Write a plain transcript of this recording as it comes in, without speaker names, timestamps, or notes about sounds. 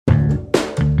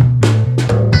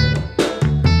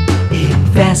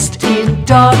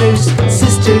daughters,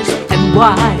 sisters, and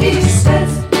wives. He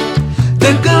says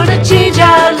they're gonna change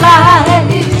our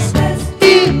lives.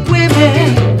 In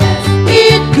women,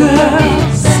 in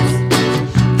girls,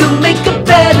 they'll make a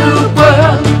better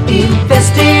world.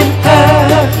 Invest in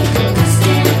her. Invest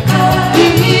in her.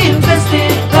 Invest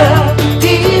in her.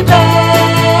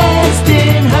 Invest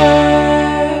in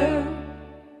her.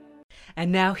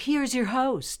 And now here's your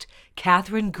host,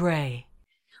 Catherine Gray.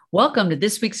 Welcome to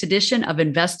this week's edition of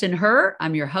Invest in Her.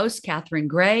 I'm your host, Catherine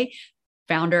Gray,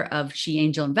 founder of She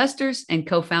Angel Investors and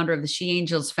co-founder of the She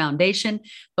Angels Foundation,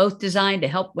 both designed to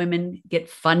help women get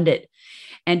funded.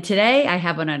 And today I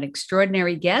have an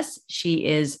extraordinary guest. She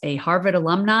is a Harvard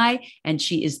alumni, and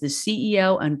she is the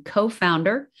CEO and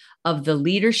co-founder of the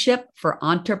Leadership for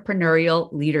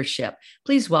Entrepreneurial Leadership.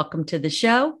 Please welcome to the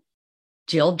show,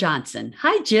 Jill Johnson.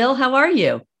 Hi, Jill. How are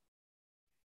you?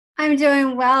 I'm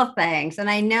doing well, thanks. And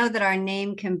I know that our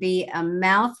name can be a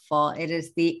mouthful. It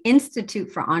is the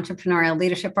Institute for Entrepreneurial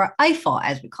Leadership, or EIFL,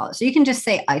 as we call it. So you can just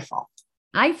say EIFL.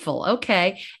 EIFL,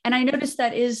 okay. And I noticed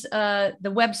that is the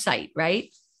website,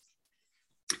 right?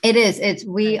 It is. It's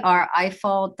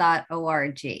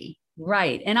weareeifl.org.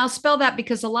 Right. And I'll spell that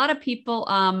because a lot of people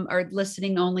are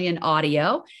listening only in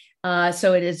audio.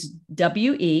 So it is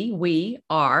we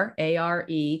are ARE,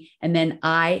 and then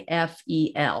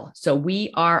IFEL. So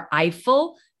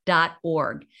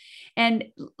weareeifl.org. And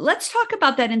let's talk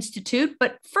about that institute.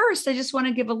 But first, I just want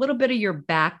to give a little bit of your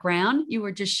background. You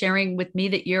were just sharing with me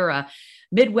that you're a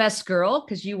Midwest girl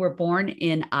because you were born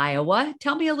in Iowa.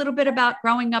 Tell me a little bit about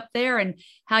growing up there and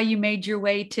how you made your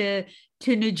way to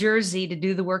New Jersey to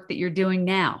do the work that you're doing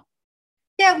now.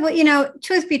 Yeah, well,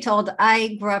 truth be told,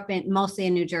 I grew up mostly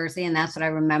in New Jersey, and that's what I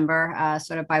remember,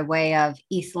 sort of by way of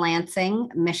East Lansing,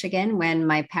 Michigan, when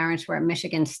my parents were at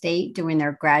Michigan State doing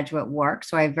their graduate work.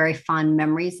 So I have very fond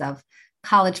memories of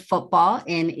college football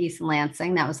in East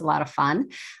Lansing. That was a lot of fun.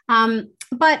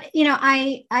 But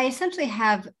I essentially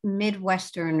have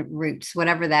Midwestern roots,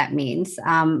 whatever that means.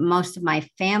 Most of my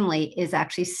family is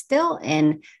actually still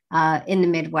in the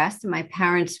Midwest. My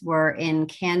parents were in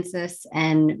Kansas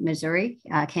and Missouri,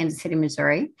 Kansas City,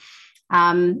 Missouri.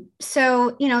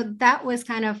 So that was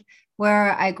kind of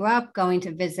where I grew up, going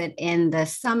to visit in the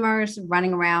summers,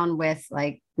 running around with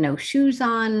like no shoes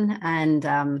on, and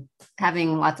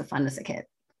having lots of fun as a kid.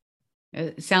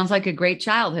 It sounds like a great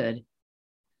childhood.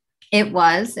 It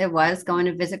was going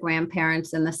to visit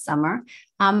grandparents in the summer.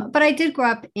 But I did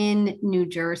grow up in New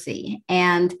Jersey,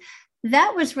 and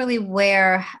that was really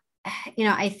where,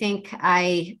 I think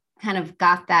I kind of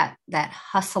got that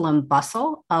hustle and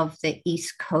bustle of the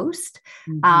East Coast.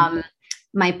 Mm-hmm.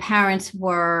 My parents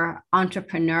were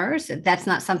entrepreneurs. That's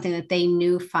not something that they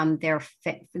knew from their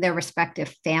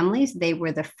respective families. They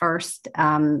were the first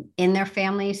in their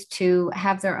families to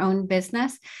have their own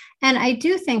business. And I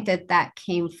do think that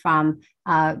came from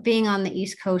being on the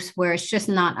East Coast, where it's just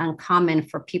not uncommon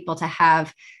for people to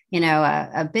have,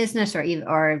 a business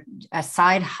or a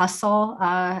side hustle,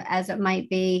 as it might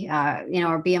be,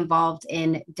 or be involved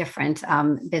in different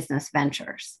business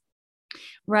ventures.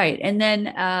 Right. And then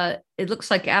it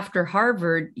looks like after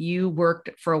Harvard, you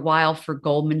worked for a while for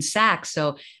Goldman Sachs.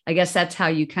 So I guess that's how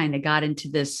you kind of got into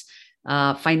this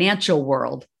financial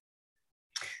world.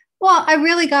 Well, I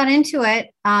really got into it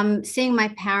seeing my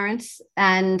parents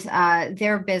and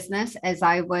their business as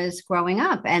I was growing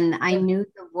up. And I knew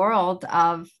the world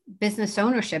of business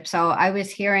ownership. So I was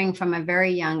hearing from a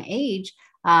very young age,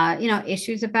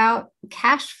 issues about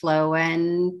cash flow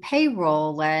and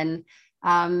payroll and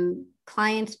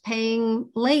clients paying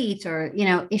late, or,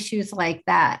 issues like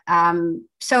that.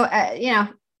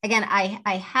 Again,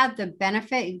 I had the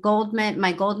benefit.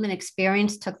 My Goldman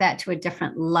experience took that to a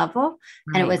different level,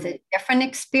 right. And it was a different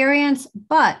experience.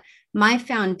 But my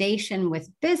foundation with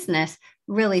business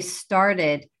really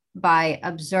started by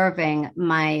observing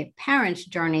my parents'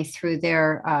 journey through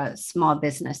their small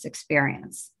business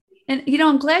experience. And,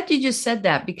 I'm glad you just said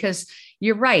that, because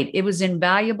you're right. It was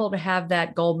invaluable to have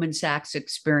that Goldman Sachs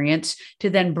experience to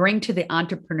then bring to the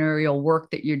entrepreneurial work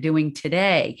that you're doing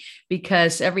today,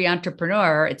 because every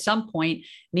entrepreneur at some point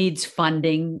needs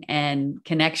funding and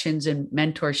connections and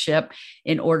mentorship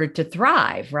in order to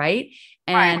thrive, right?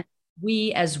 And right.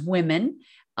 We as women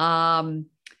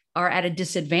are at a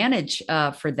disadvantage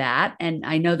for that. And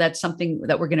I know that's something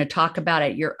that we're going to talk about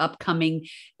at your upcoming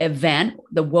event,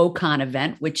 the WOCON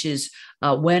event, which is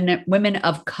Women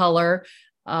of Color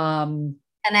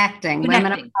Connecting.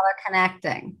 Women of Color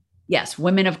Connecting. Yes,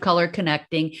 Women of Color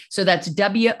Connecting. So that's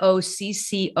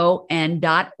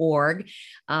WOCCON.org.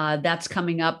 That's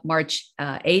coming up March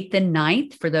 8th and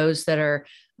 9th for those that are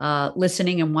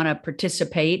listening and want to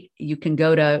participate, you can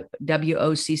go to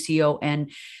WOCCON.org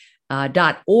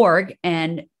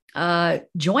and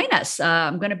join us.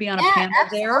 I'm going to be on a panel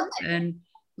there, and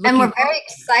we're very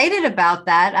excited about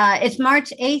that. It's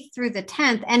March 8th through the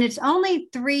 10th, and it's only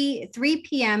 3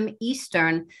 p.m.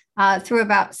 Eastern through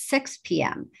about 6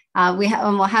 p.m. And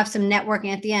we'll have some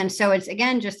networking at the end. So it's,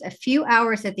 again, just a few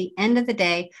hours at the end of the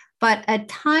day, but a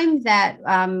time that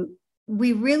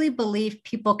we really believe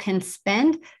people can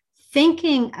spend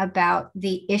thinking about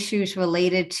the issues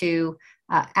related to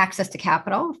access to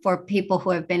capital for people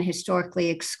who have been historically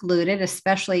excluded,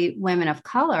 especially women of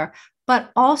color,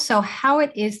 but also how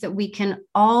it is that we can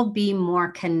all be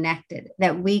more connected,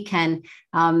 that we can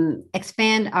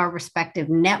expand our respective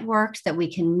networks, that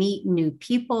we can meet new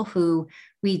people who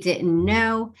we didn't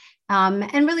know,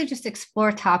 and really just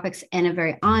explore topics in a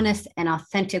very honest and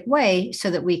authentic way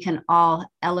so that we can all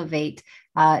elevate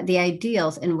the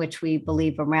ideals in which we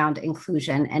believe around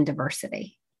inclusion and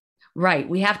diversity. Right.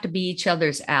 We have to be each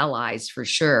other's allies for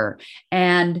sure.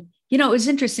 And it was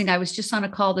interesting. I was just on a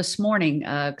call this morning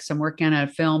because I'm working on a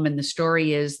film, and the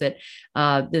story is that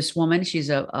this woman, she's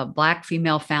a Black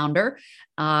female founder.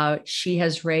 She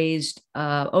has raised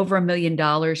over $1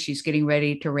 million. She's getting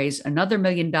ready to raise another $1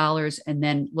 million and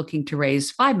then looking to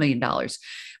raise $5 million.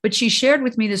 But she shared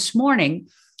with me this morning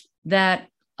that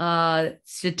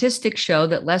statistics show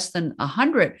that less than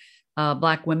 100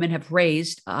 Black women have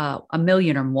raised $1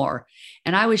 million or more.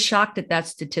 And I was shocked at that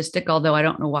statistic, although I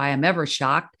don't know why I'm ever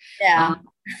shocked. Yeah.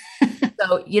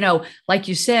 So, like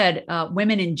you said,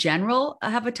 women in general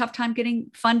have a tough time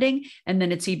getting funding. And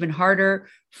then it's even harder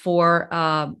for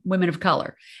women of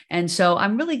color. And so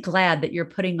I'm really glad that you're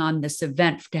putting on this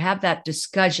event to have that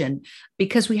discussion,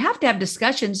 because we have to have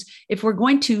discussions if we're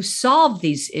going to solve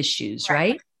these issues,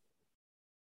 right?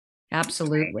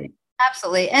 Absolutely.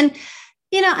 Absolutely. And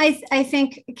I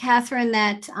think, Catherine,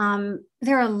 that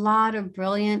there are a lot of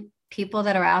brilliant people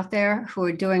that are out there who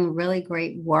are doing really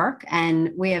great work,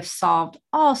 and we have solved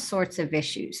all sorts of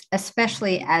issues,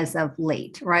 especially as of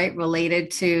late, right?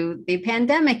 Related to the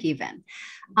pandemic even.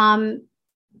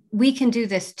 We can do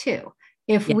this too.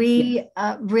 If we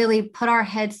really put our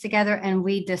heads together and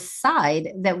we decide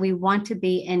that we want to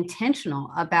be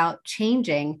intentional about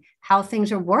changing how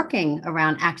things are working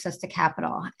around access to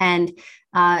capital. And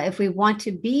if we want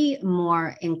to be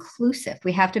more inclusive,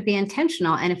 we have to be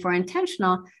intentional. And if we're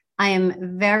intentional, I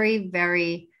am very,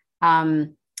 very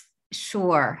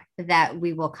sure that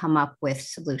we will come up with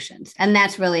solutions. And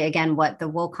that's really, again, what the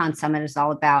WOCON Summit is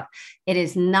all about. It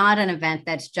is not an event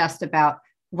that's just about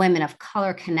women of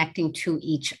color connecting to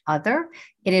each other.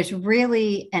 It is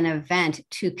really an event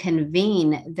to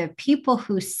convene the people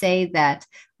who say that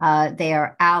they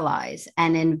are allies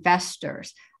and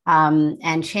investors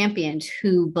and champions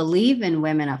who believe in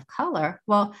women of color.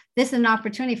 Well, this is an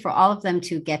opportunity for all of them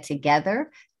to get together,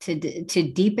 to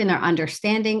deepen their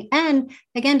understanding, and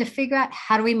again, to figure out,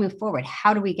 how do we move forward?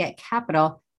 How do we get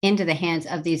capital into the hands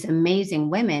of these amazing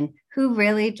women who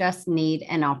really just need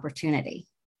an opportunity?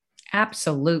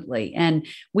 Absolutely. And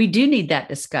we do need that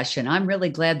discussion. I'm really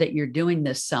glad that you're doing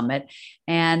this summit,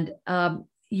 and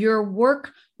your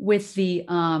work with the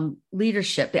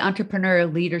leadership, the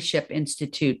Entrepreneurial Leadership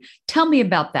Institute. Tell me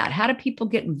about that. How do people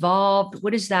get involved?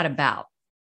 What is that about?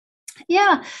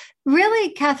 Yeah,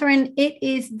 really, Catherine, it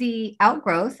is the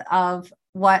outgrowth of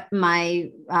what my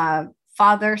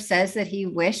father says that he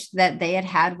wished that they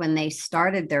had when they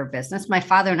started their business. My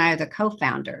father and I are the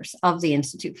co-founders of the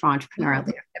Institute for Entrepreneurial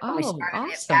Leadership. We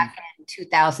started it back in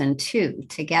 2002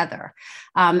 together.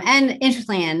 And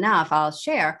interestingly enough, I'll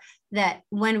share that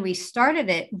when we started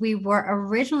it, we were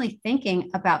originally thinking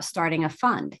about starting a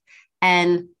fund.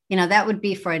 And that would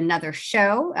be for another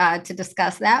show to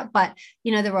discuss that. But,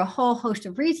 there were a whole host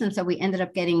of reasons that we ended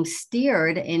up getting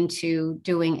steered into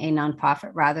doing a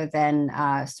nonprofit rather than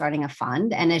starting a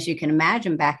fund. And as you can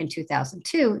imagine, back in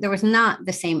 2002, there was not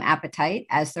the same appetite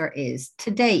as there is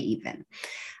today even.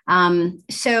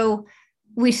 So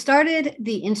we started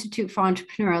the Institute for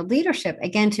Entrepreneurial Leadership,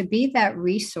 again, to be that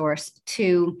resource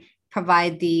to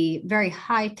provide the very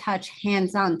high touch,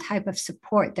 hands-on type of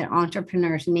support that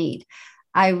entrepreneurs need.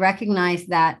 I recognize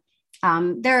that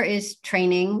there is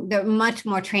training, there much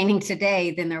more training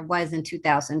today than there was in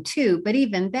 2002. But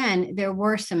even then, there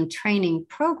were some training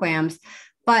programs.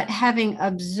 But having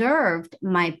observed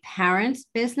my parents'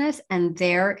 business and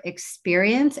their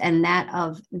experience and that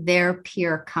of their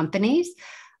peer companies,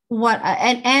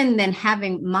 and then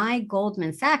having my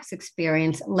Goldman Sachs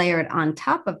experience layered on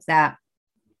top of that,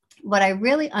 what I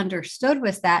really understood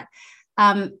was that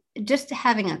just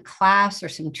having a class or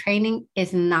some training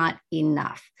is not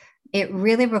enough. it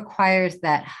really requires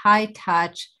that high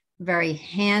touch, very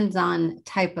hands-on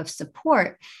type of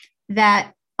support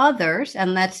that others,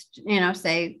 and let's,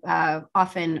 say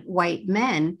often white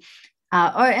men,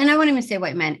 and I won't even say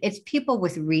white men, it's people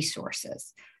with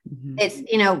resources. Mm-hmm.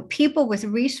 It's, people with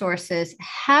resources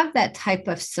have that type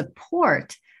of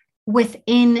support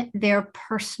within their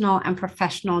personal and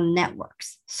professional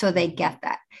networks. So they get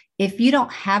that. If you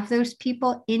don't have those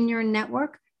people in your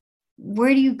network,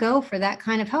 where do you go for that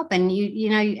kind of help? And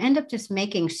you end up just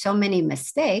making so many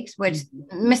mistakes, which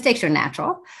mistakes are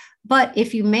natural. But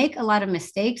if you make a lot of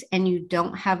mistakes and you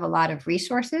don't have a lot of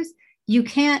resources, you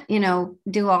can't,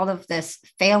 do all of this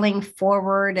failing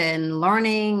forward and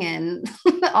learning and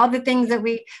all the things that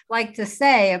we like to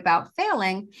say about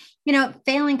failing.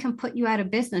 Failing can put you out of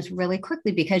business really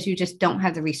quickly because you just don't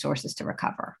have the resources to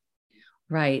recover.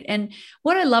 Right. And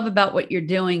what I love about what you're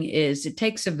doing is it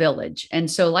takes a village.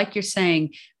 And so like you're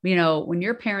saying, when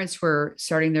your parents were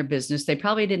starting their business, they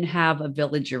probably didn't have a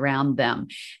village around them.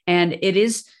 And it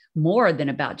is more than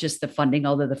about just the funding,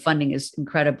 although the funding is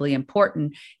incredibly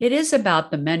important. It is about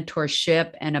the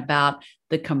mentorship and about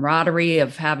the camaraderie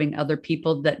of having other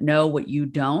people that know what you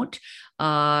don't,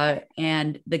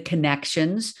 and the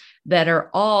connections that are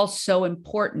all so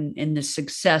important in the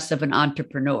success of an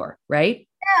entrepreneur, right?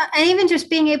 Yeah, and even just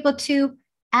being able to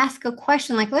ask a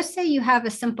question, like let's say you have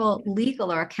a simple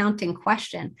legal or accounting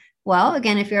question. Well,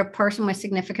 again, if you're a person with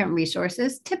significant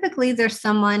resources, typically there's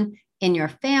someone in your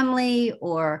family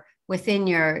or within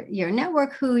your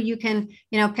network who you can,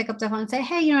 pick up the phone and say,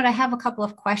 hey, I have a couple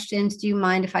of questions. Do you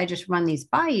mind if I just run these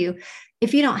by you?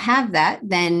 If you don't have that,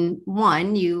 then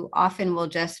one, you often will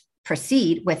just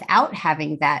proceed without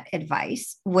having that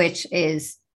advice, which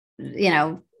is,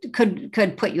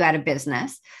 could put you out of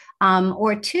business.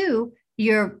 Or two,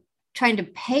 you're trying to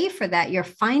pay for that. You're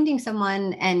finding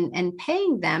someone and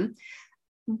paying them.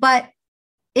 But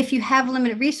if you have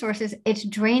limited resources, it's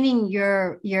draining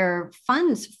your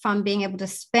funds from being able to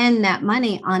spend that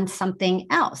money on something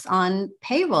else, on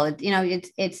payroll.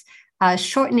 It's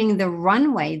shortening the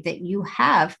runway that you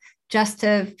have just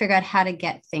to figure out how to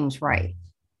get things right.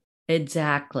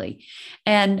 Exactly.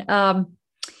 And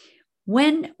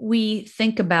when we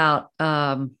think about,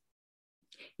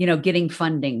 getting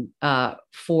funding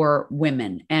for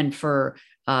women and for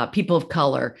people of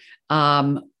color,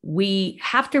 we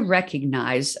have to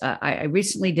recognize, I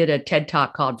recently did a TED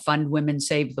Talk called Fund Women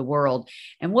Save the World.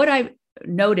 And what I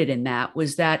noted in that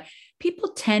was that people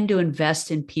tend to invest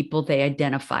in people they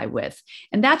identify with.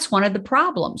 And that's one of the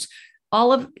problems.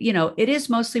 It is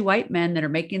mostly white men that are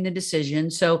making the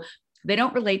decision. So they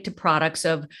don't relate to products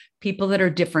of people that are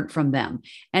different from them.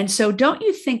 And so don't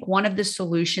you think one of the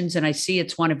solutions, and I see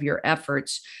it's one of your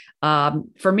efforts,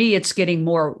 for me, it's getting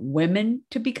more women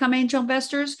to become angel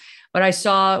investors, but I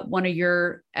saw one of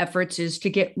your efforts is to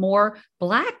get more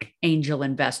Black angel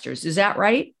investors. Is that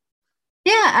right?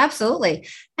 Yeah, absolutely.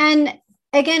 And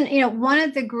again, one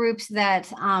of the groups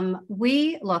that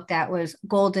we looked at was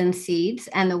Golden Seeds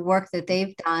and the work that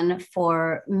they've done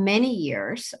for many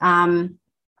years.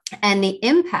 And the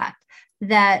impact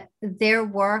that their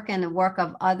work and the work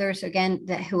of others, again,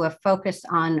 who have focused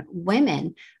on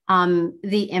women,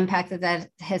 the impact that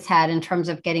has had in terms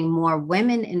of getting more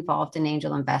women involved in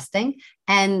angel investing,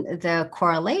 and the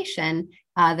correlation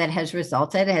that has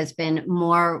resulted has been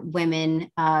more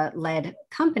women-led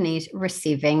companies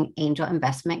receiving angel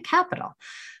investment capital.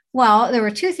 Well, there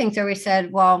were two things where we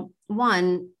said, well,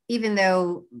 one, even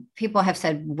though people have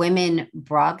said women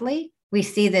broadly, we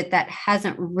see that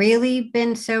hasn't really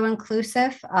been so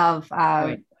inclusive of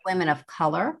right. Women of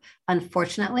color,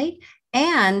 unfortunately.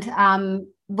 And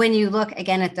when you look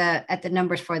again at the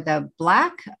numbers for the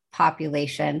Black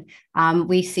population,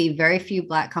 we see very few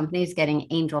Black companies getting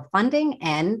angel funding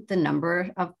and the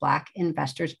number of Black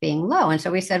investors being low. And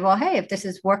so we said, well, hey, if this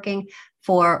is working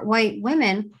for white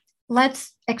women,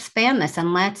 let's expand this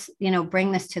and let's,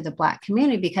 bring this to the Black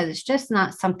community, because it's just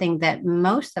not something that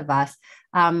most of us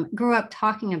grew up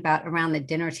talking about around the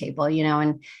dinner table,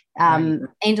 and right.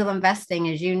 Angel investing,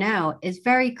 as you know, is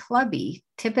very clubby.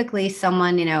 Typically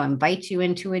someone, invites you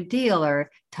into a deal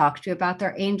or talks to you about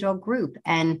their angel group.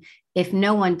 And if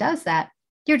no one does that,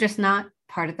 you're just not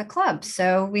part of the club.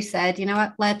 So we said, you know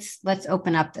what, let's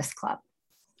open up this club.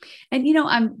 And,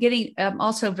 I'm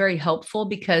also very hopeful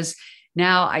because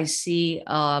now I see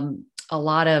a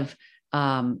lot of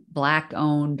Black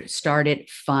owned started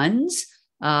funds.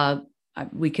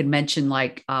 We could mention,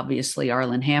 like, obviously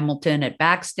Arlen Hamilton at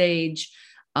Backstage,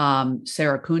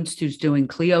 Sarah Kunst, who's doing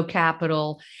Clio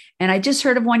Capital. And I just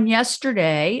heard of one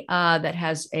yesterday that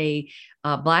has a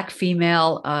Black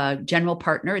female general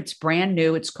partner. It's brand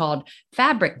new. It's called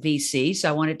Fabric VC. So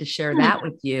I wanted to share that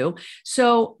with you.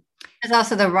 So there's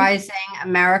also the Rising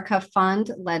America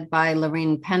Fund led by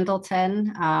Lorene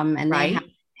Pendleton. And they have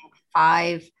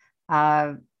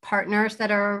 5 partners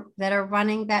that are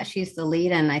running that. She's the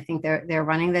lead, and I think they're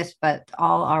running this, but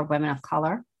all are women of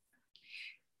color.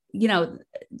 You know,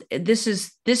 this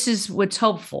is what's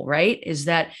hopeful, right? Is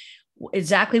that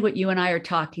exactly what you and I are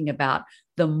talking about.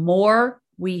 The more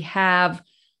we have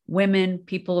women,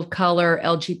 people of color,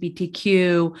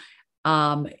 LGBTQ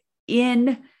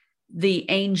in the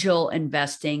angel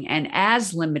investing and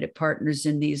as limited partners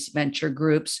in these venture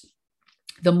groups,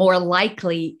 the more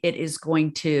likely it is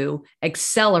going to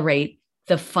accelerate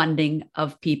the funding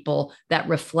of people that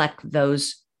reflect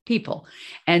those people.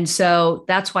 And so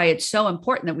that's why it's so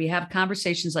important that we have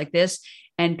conversations like this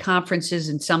and conferences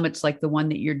and summits like the one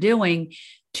that you're doing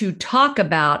to talk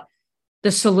about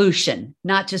the solution,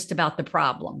 not just about the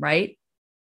problem, right?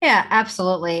 Yeah,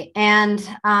 absolutely. And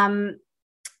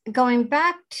going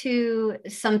back to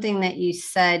something that you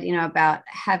said, about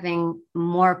having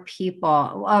more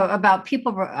people, or about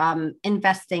people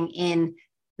investing in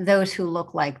those who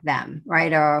look like them,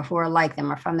 right? Or who are like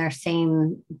them or from their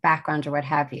same background or what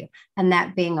have you. And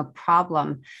that being a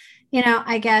problem,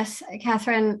 I guess,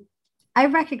 Catherine, I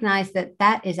recognize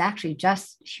that is actually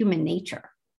just human nature,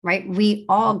 right? We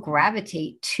all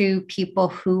gravitate to people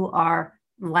who are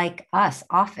like us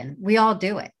often. We all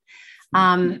do it.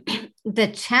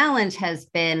 The challenge has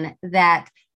been that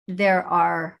there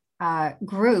are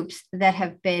groups that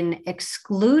have been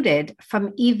excluded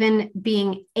from even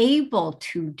being able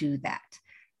to do that.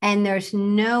 And there's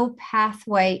no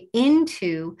pathway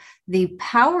into the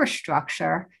power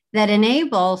structure that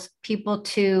enables people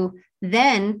to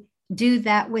then do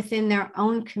that within their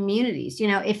own communities.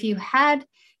 If you had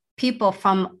people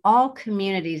from all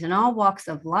communities and all walks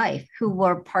of life who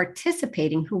were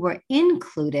participating, who were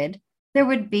included, there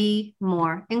would be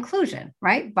more inclusion,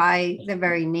 right? By the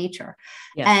very nature.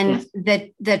 Yes, and yes.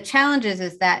 The challenge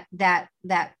is that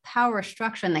power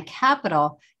structure and the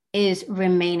capital is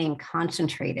remaining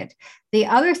concentrated. The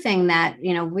other thing that,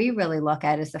 we really look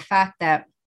at is the fact that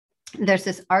there's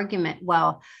this argument,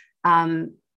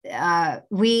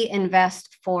 we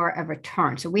invest for a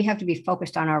return. So we have to be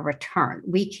focused on our return.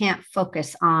 We can't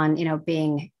focus on,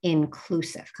 being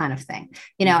inclusive kind of thing,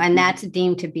 and that's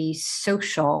deemed to be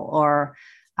social or,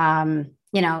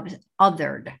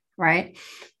 othered, right?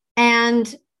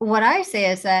 And what I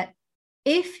say is that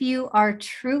if you are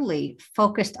truly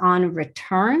focused on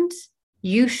returns,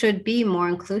 you should be more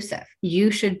inclusive. You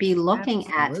should be looking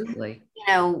Absolutely.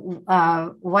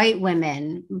 At, white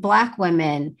women, Black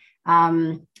women,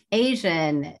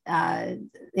 Asian,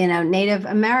 Native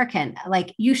American.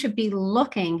 Like, you should be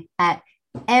looking at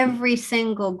every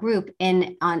single group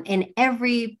in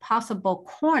every possible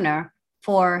corner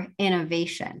for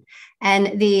innovation.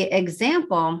 And the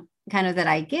example kind of that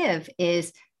I give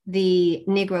is the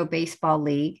Negro Baseball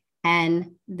League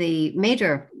and the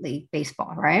Major League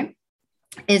Baseball, right?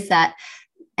 Is that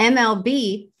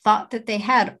MLB thought that they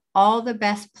had all the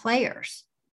best players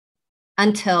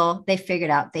until they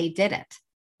figured out they didn't.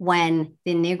 When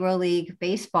the Negro League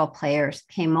Baseball players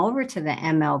came over to the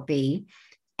MLB,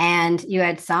 and you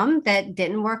had some that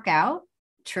didn't work out,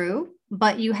 true,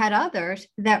 but you had others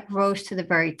that rose to the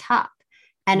very top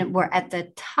and were at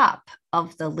the top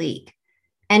of the league.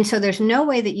 And so there's no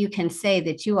way that you can say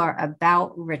that you are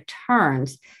about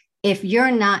returns if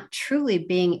you're not truly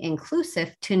being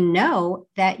inclusive to know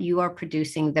that you are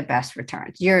producing the best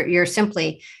returns. You're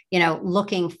simply,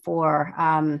 looking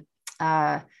for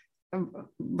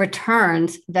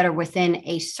returns that are within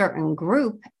a certain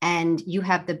group, and you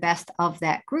have the best of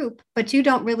that group, but you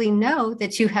don't really know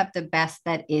that you have the best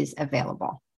that is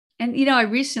available. And, I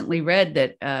recently read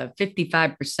that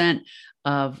 55%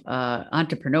 of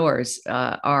entrepreneurs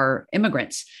are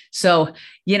immigrants. So,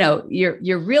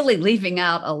 you're really leaving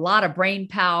out a lot of brain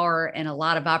power and a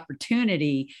lot of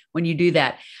opportunity when you do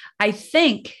that. I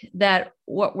think that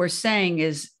what we're saying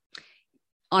is,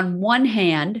 on one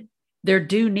hand, there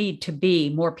do need to be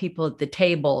more people at the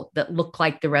table that look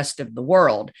like the rest of the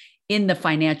world in the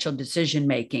financial decision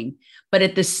making. But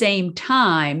at the same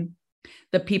time,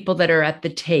 the people that are at the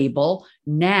table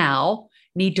now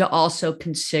need to also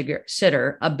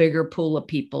consider a bigger pool of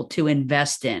people to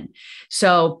invest in.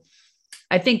 So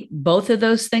I think both of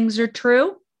those things are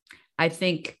true. I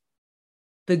think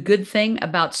the good thing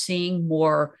about seeing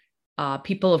more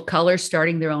people of color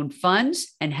starting their own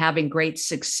funds and having great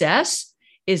success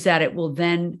is that it will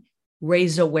then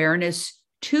raise awareness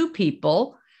to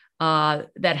people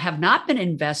that have not been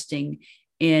investing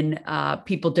in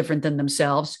people different than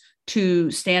themselves to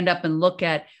stand up and look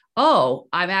at, oh,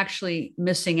 I'm actually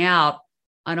missing out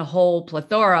on a whole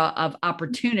plethora of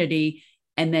opportunity,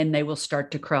 and then they will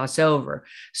start to cross over.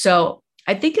 So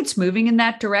I think it's moving in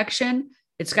that direction.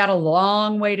 It's got a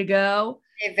long way to go.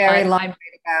 A very long way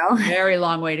to go. Very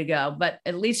long way to go. But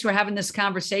at least we're having this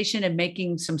conversation and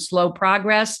making some slow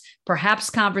progress. Perhaps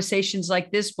conversations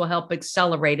like this will help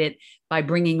accelerate it by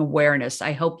bringing awareness.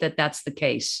 I hope that that's the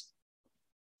case.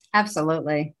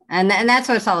 Absolutely. And that's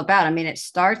what it's all about. I mean, it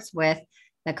starts with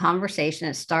the conversation.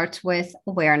 It starts with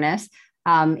awareness.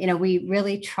 We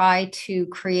really try to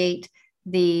create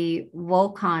the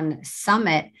WOCON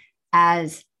Summit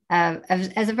as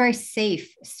a very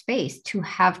safe space to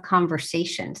have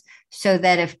conversations, so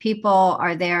that if people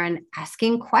are there and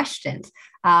asking questions,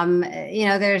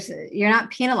 you're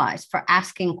not penalized for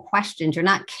asking questions. You're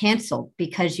not canceled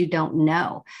because you don't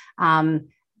know.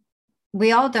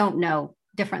 We all don't know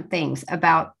different things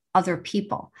about other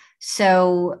people.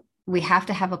 So we have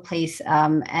to have a place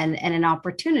and an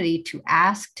opportunity to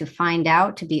ask, to find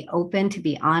out, to be open, to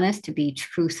be honest, to be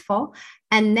truthful,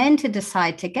 and then to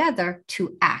decide together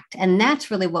to act. And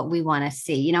that's really what we want to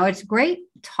see. It's great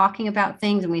talking about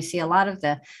things, and we see a lot of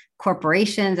the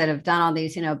corporations that have done all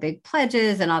these, big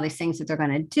pledges and all these things that they're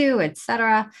going to do, et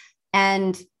cetera.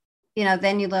 And,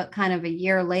 then you look kind of a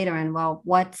year later and, well,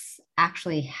 what's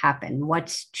actually happened?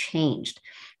 What's changed?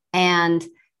 And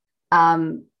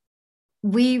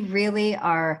we really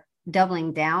are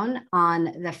doubling down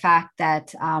on the fact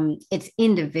that it's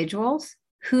individuals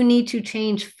who need to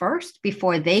change first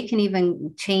before they can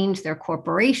even change their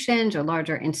corporations or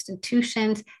larger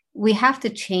institutions. We have to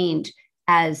change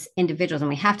as individuals, and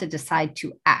we have to decide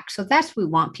to act. So that's what we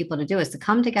want people to do, is to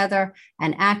come together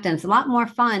and act. And it's a lot more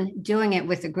fun doing it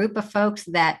with a group of folks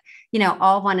that,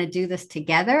 all want to do this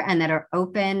together and that are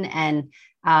open and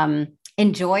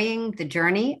enjoying the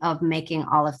journey of making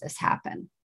all of this happen.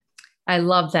 I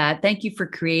love that. Thank you for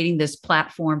creating this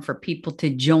platform for people to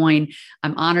join.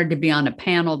 I'm honored to be on a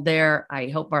panel there. I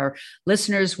hope our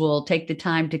listeners will take the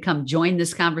time to come join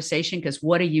this conversation, because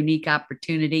what a unique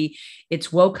opportunity. It's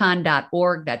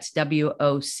WOCON.org. That's WOCCON.org.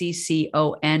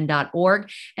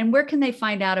 And where can they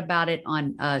find out about it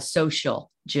on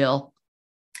social, Jill?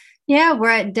 Yeah, we're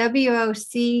at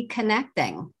WOC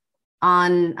Connecting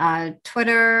on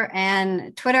Twitter,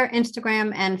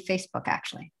 Instagram, and Facebook,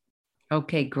 actually.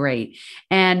 Okay, great.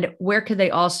 And where could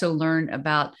they also learn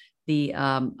about the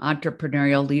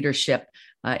Entrepreneurial Leadership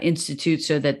Institute,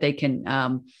 so that they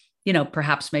can,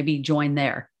 perhaps maybe join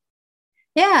there?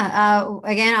 Yeah.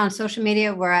 Again, on social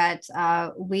media, we're at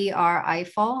We Are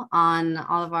Eiffel on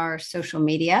all of our social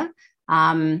media.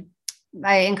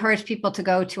 I encourage people to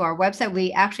go to our website.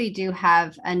 We actually do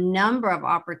have a number of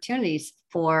opportunities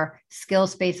for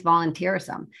skills-based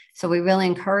volunteerism. So we really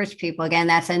encourage people. Again,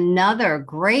 that's another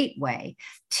great way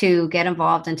to get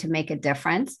involved and to make a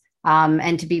difference,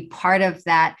 and to be part of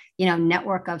that,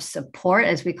 network of support,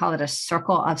 as we call it, a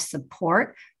circle of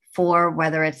support, for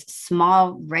whether it's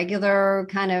small, regular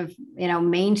kind of,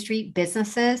 Main Street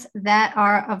businesses that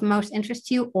are of most interest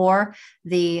to you, or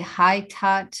the high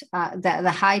touch,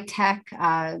 the high tech,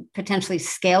 potentially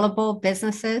scalable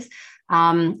businesses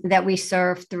that we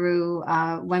serve through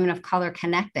Women of Color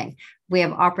Connecting. We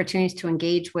have opportunities to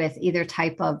engage with either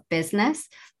type of business,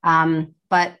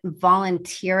 but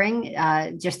volunteering,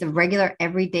 just the regular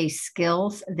everyday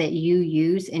skills that you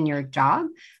use in your job,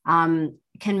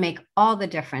 can make all the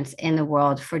difference in the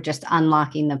world for just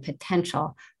unlocking the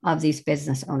potential of these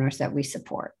business owners that we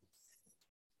support.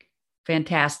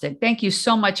 Fantastic. Thank you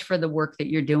so much for the work that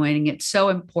you're doing. It's so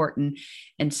important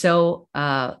and so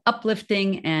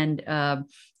uplifting, and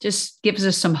just gives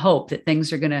us some hope that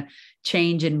things are going to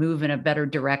change and move in a better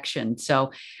direction.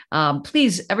 So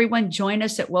please, everyone, join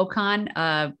us at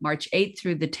WOCON March 8th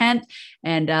through the 10th,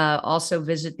 and also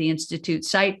visit the Institute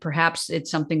site. Perhaps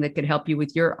it's something that could help you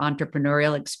with your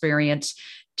entrepreneurial experience.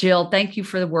 Jill, thank you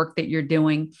for the work that you're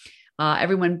doing.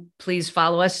 Everyone, please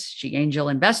follow us, She Angel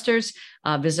Investors.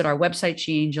 Visit our website,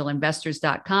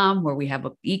 sheangelinvestors.com, where we have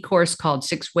an e-course called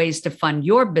 6 Ways to Fund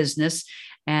Your Business.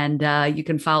 And you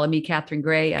can follow me, Catherine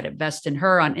Gray, at Invest in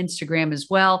Her on Instagram as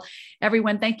well.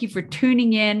 Everyone, thank you for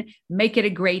tuning in. Make it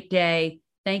a great day.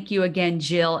 Thank you again,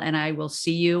 Jill, and I will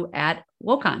see you at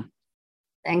WOCON.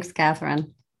 Thanks,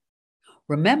 Catherine.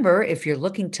 Remember, if you're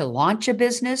looking to launch a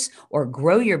business or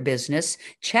grow your business,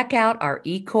 check out our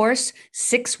e-course,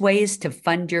 6 Ways to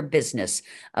Fund Your Business,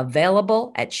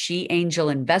 available at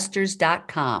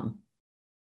sheangelinvestors.com.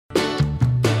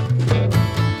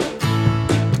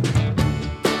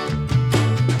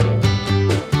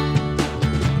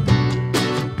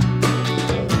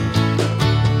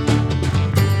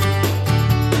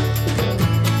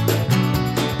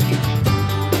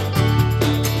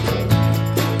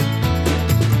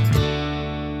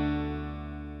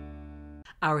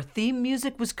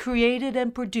 music was created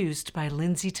and produced by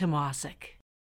Lindsay Tomasic.